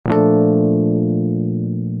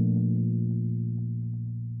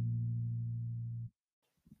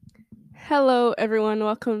Hello, everyone.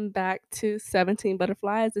 Welcome back to 17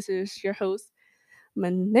 Butterflies. This is your host,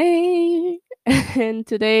 Monet. And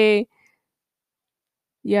today,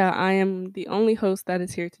 I am the only host that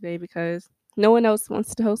is here today because no one else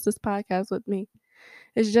wants to host this podcast with me.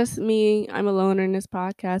 It's just me. I'm a loner in this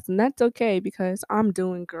podcast, and that's okay because I'm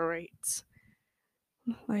doing great.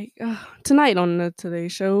 Tonight on the Today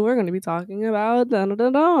Show, we're going to be talking about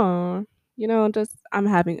just I'm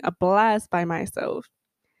having a blast by myself.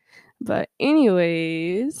 But,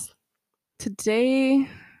 anyways, today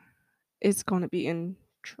is going to be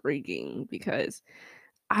intriguing because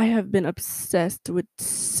I have been obsessed with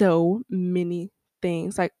so many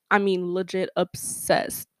things. Legit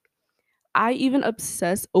obsessed. I even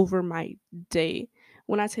obsess over my day.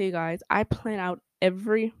 When I tell you guys, I plan out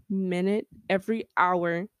every minute, every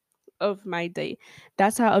hour of my day.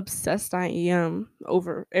 That's how obsessed I am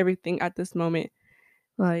over everything at this moment.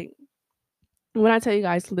 Like, when I tell you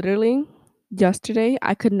guys, literally, yesterday,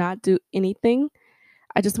 I could not do anything.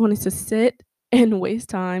 I just wanted to sit and waste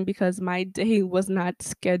time because my day was not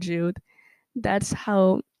scheduled. That's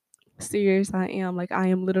how serious I am. Like, I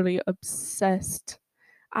am literally obsessed.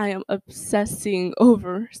 I am obsessing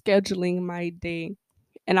over scheduling my day.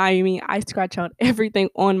 And I scratch out everything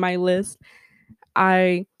on my list.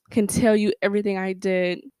 I can tell you everything I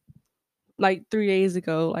did like 3 days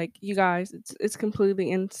ago. Like, you guys, it's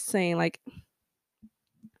completely insane. Like,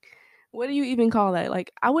 what do you even call that?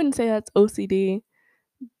 Like, I wouldn't say that's OCD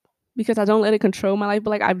because I don't let it control my life, but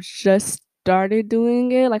like I've just started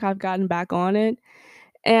doing it, like I've gotten back on it.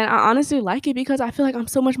 And I honestly like it because I feel like I'm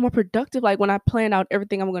so much more productive like when I plan out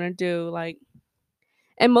everything I'm going to do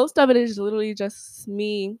and most of it is literally just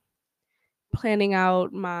me planning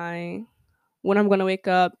out my when I'm going to wake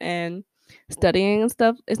up and studying and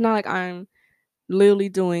stuff. It's not like I'm literally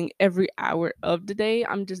doing every hour of the day.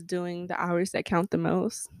 I'm just doing the hours that count the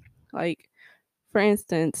most. Like for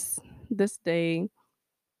instance, this day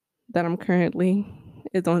that I'm currently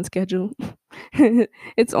is on schedule.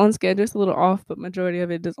 It's on schedule. It's a little off, but majority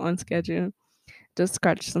of it is on schedule. Just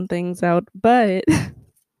scratch some things out. But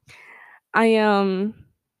I am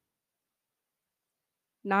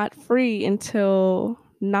not free until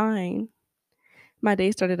 9. My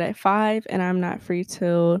day started at 5 and I'm not free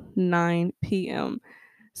till 9 p.m.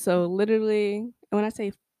 So literally, when I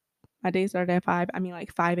say my day started at 5, I mean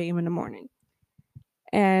like 5 a.m. in the morning.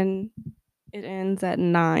 And it ends at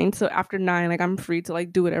 9. So after 9, like I'm free to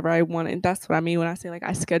like do whatever I want. And that's what I mean when I say like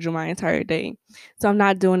I schedule my entire day. So I'm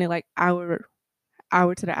not doing it like hour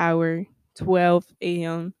to the hour, 12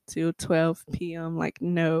 a.m. to 12 p.m. Like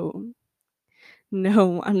no.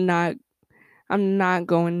 No, I'm not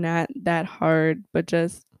going that hard, but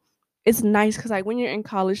just it's nice cuz like when you're in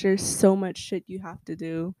college there's so much shit you have to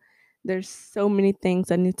do. There's so many things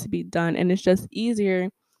that need to be done and it's just easier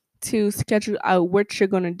to schedule out what you're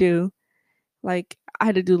going to do. Like I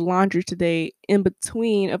had to do laundry today in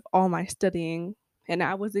between of all my studying, and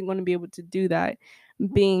I wasn't going to be able to do that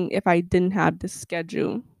being if I didn't have the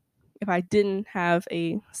schedule. If I didn't have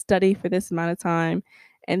a study for this amount of time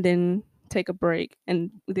and then take a break, and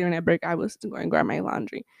during that break I was going to grab my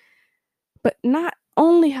laundry. But not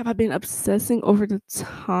only have I been obsessing over the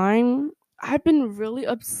time, I've been really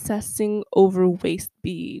obsessing over waist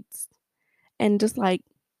beads and just like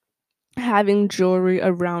having jewelry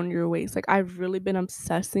around your waist. Like I've really been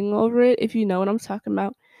obsessing over it. If you know what I'm talking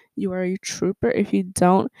about, you are a trooper. If you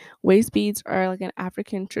don't, waist beads are like an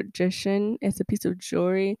African tradition. It's a piece of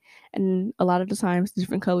jewelry and a lot of the times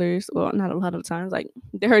different colors, well not a lot of the times, like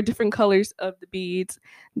there are different colors of the beads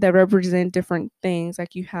that represent different things.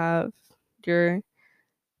 Like you have your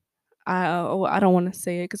I don't want to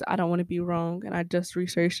say it because I don't want to be wrong, and I just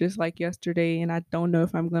researched this like yesterday, and I don't know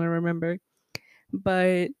if I'm gonna remember.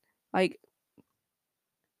 But like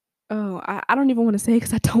I don't even want to say it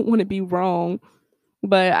because I don't want to be wrong.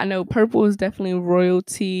 But I know purple is definitely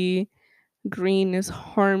royalty, green is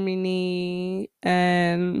harmony,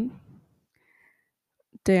 and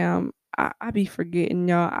damn, I be forgetting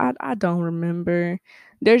y'all. I don't remember.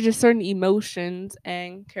 There's just certain emotions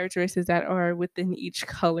and characteristics that are within each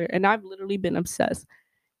color, and I've literally been obsessed.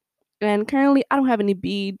 And currently, I don't have any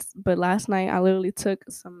beads, but last night I literally took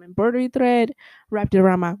some embroidery thread, wrapped it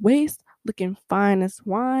around my waist, looking fine as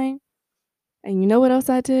wine. And you know what else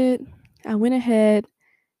I did? I went ahead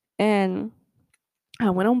and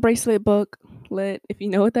I went on Bracelet Booklet. If you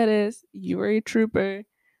know what that is, you are a trooper.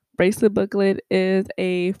 Bracelet Booklet is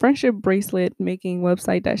a friendship bracelet making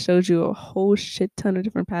website that shows you a whole shit ton of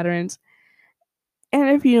different patterns. And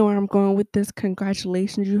if you know where I'm going with this,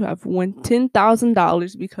 congratulations, you have won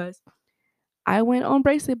 $10,000 because I went on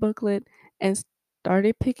Bracelet Booklet and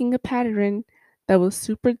started picking a pattern that was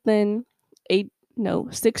super thin,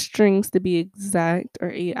 six strings to be exact, or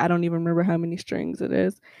eight. I don't even remember how many strings it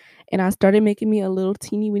is. And I started making me a little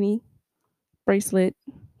teeny weeny bracelet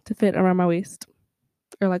to fit around my waist,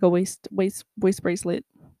 or like a waist bracelet,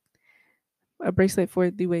 a bracelet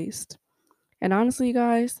for the waist. And honestly, you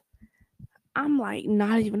guys, I'm like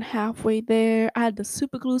not even halfway there. I had to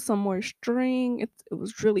super glue some more string. It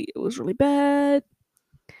was really bad.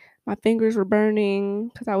 My fingers were burning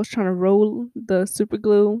because I was trying to roll the super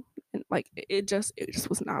glue, and like it just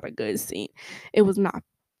was not a good scene. It was not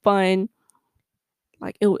fun.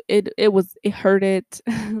 Like it hurted.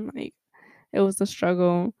 Like it was a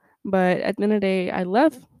struggle. But at the end of the day, I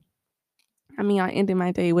left. I mean, I ended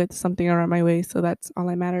my day with something around my waist, so that's all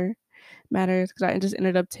I matters, because I just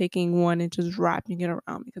ended up taking one and just wrapping it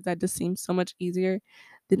around, because that just seems so much easier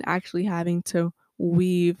than actually having to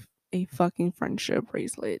weave a fucking friendship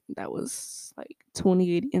bracelet that was like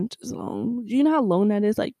 28 inches long. Do you know how long that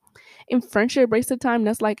is? Like in friendship bracelet time,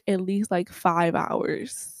 that's like at least like 5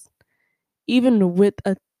 hours. Even with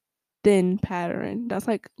a thin pattern, that's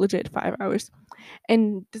like legit 5 hours.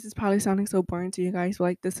 And this is probably sounding so boring to you guys, but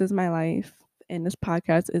like this is my life, and this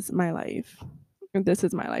podcast is my life. And this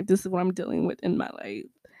is my life. This is what I'm dealing with in my life.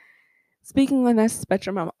 Speaking on that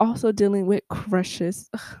spectrum, I'm also dealing with crushes.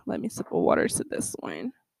 Ugh, let me sip of water to this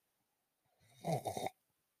one.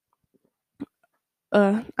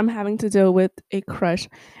 I'm having to deal with a crush.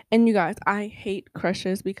 And you guys, I hate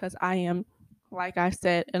crushes because I am, like I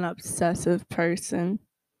said, an obsessive person.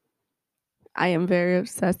 I am very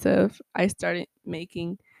obsessive. I started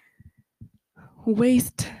making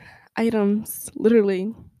waste items,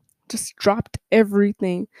 literally just dropped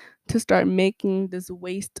everything to start making this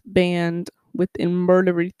waistband with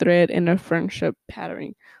embroidery thread and a friendship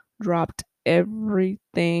pattern. Dropped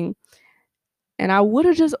everything. And I would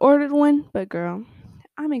have just ordered one, but girl,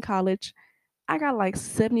 I'm in college. I got like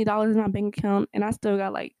 $70 in my bank account, and I still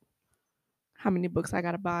got like how many books I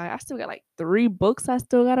gotta buy? I still got like 3 books I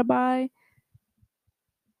still gotta buy.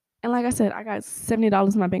 And like I said, I got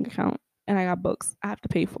 $70 in my bank account, and I got books I have to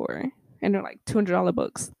pay for. And they're like $200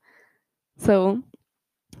 books. So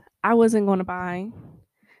I wasn't gonna buy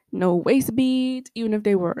no waist beads, even if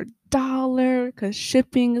they were $1, because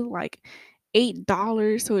shipping is like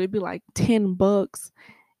 $8, so it'd be like $10,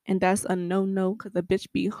 and that's a no because the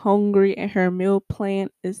bitch be hungry, and her meal plan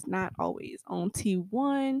is not always on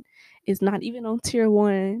T1. It's not even on tier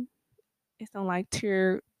 1. It's on like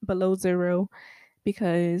tier below 0,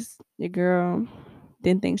 because your girl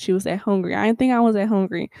didn't think she was that hungry. I didn't think I was that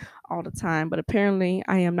hungry all the time, but apparently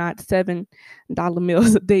I am not $7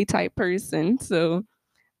 meals a day type person. So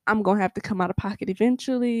I'm gonna have to come out of pocket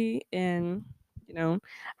eventually, and you know,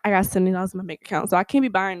 I got $70 in my bank account, so I can't be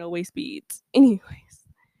buying no waist beads. Anyways,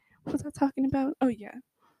 what was I talking about? Oh yeah.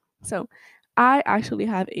 So I actually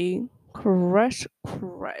have a crush.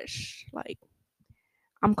 Like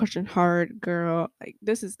I'm crushing hard, girl. Like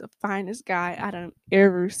this is the finest guy I done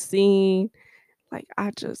ever seen. Like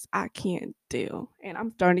I can't deal. And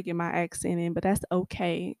I'm starting to get my accent in, but that's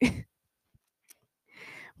okay.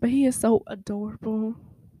 But he is so adorable.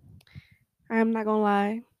 I'm not gonna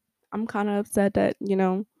lie. I'm kind of upset that,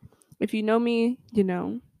 if you know me,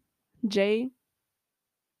 Jay,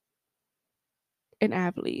 an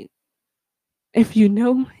athlete. If you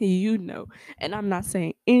know, you know. And I'm not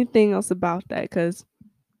saying anything else about that, because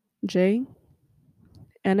Jay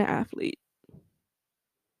and an athlete.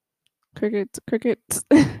 Crickets, crickets.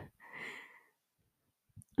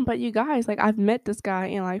 But you guys, like I've met this guy,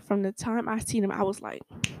 and like from the time I seen him, I was like,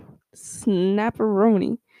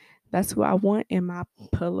 snapperoni. That's who I want in my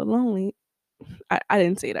pillow lonely. I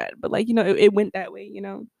didn't say that, but like, it went that way.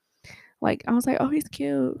 Like I was like, oh, he's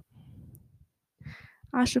cute.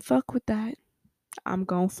 I should fuck with that. I'm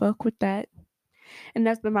gonna fuck with that. And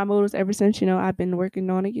that's been my motives ever since, I've been working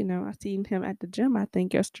on it. I seen him at the gym, I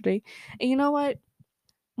think yesterday. And you know what?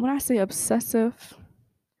 When I say obsessive,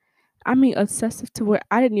 I mean obsessive to where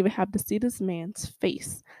I didn't even have to see this man's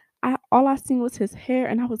face. All I seen was his hair,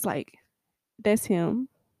 and I was like, that's him.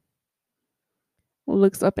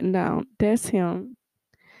 Looks up and down. That's him.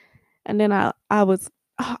 And then it was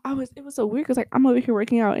so weird because like I'm over here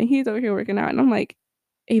working out and he's over here working out, and I'm like,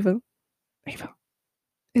 Ava,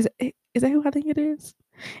 is that who I think it is?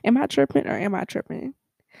 Am I tripping or am I tripping?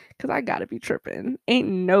 Because I gotta be tripping. Ain't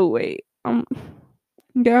no way.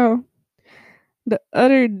 Girl, the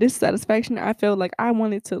utter dissatisfaction, I felt like I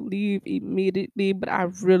wanted to leave immediately, but I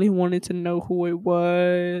really wanted to know who it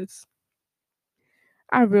was.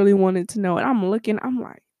 I really wanted to know. And I'm looking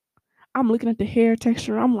at the hair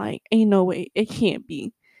texture. I'm like, ain't no way. It can't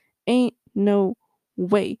be. Ain't no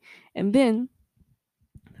way. And then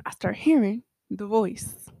I start hearing the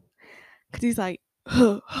voice. because he's like,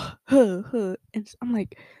 huh, huh, huh. And I'm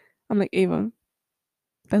like, Ava,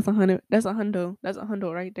 that's 100, that's a hundo, that's a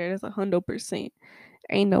hundo right there. That's 100%.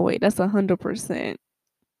 Ain't no way, that's 100%.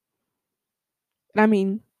 I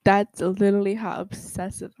mean, that's literally how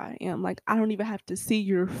obsessive I am. Like, I don't even have to see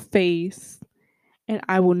your face and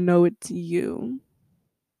I will know it's you.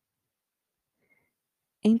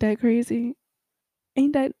 Ain't that crazy?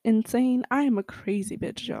 Ain't that insane? I am a crazy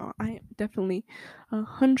bitch, y'all. I am definitely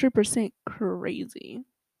 100% crazy.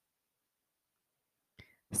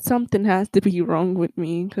 Something has to be wrong with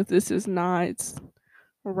me because this is not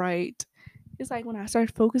right. It's like when I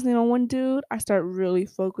start focusing on one dude, I start really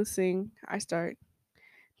focusing. I start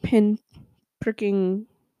pin pricking,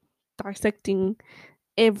 dissecting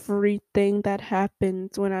everything that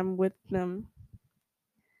happens when I'm with them.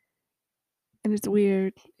 And it's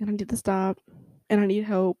weird. And I need to stop. And I need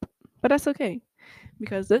help. But that's okay.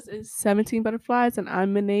 Because this is 17 Butterflies and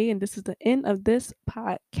I'm Monet and this is the end of this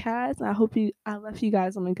podcast. I hope I left you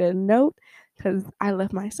guys on a good note because I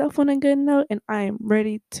left myself on a good note and I am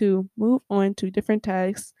ready to move on to different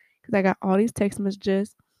tasks because I got all these text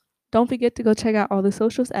messages. Don't forget to go check out all the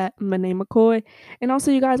socials at Monet McCoy. And also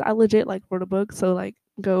you guys, I legit like wrote a book, so like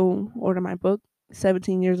go order my book.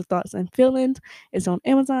 17 Years of Thoughts and Feelings. It's on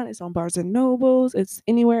Amazon, it's on Barnes and Nobles, it's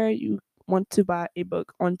anywhere you want to buy a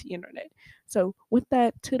book on the internet. So, with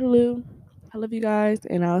that, toodaloo, I love you guys,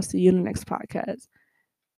 and I'll see you in the next podcast.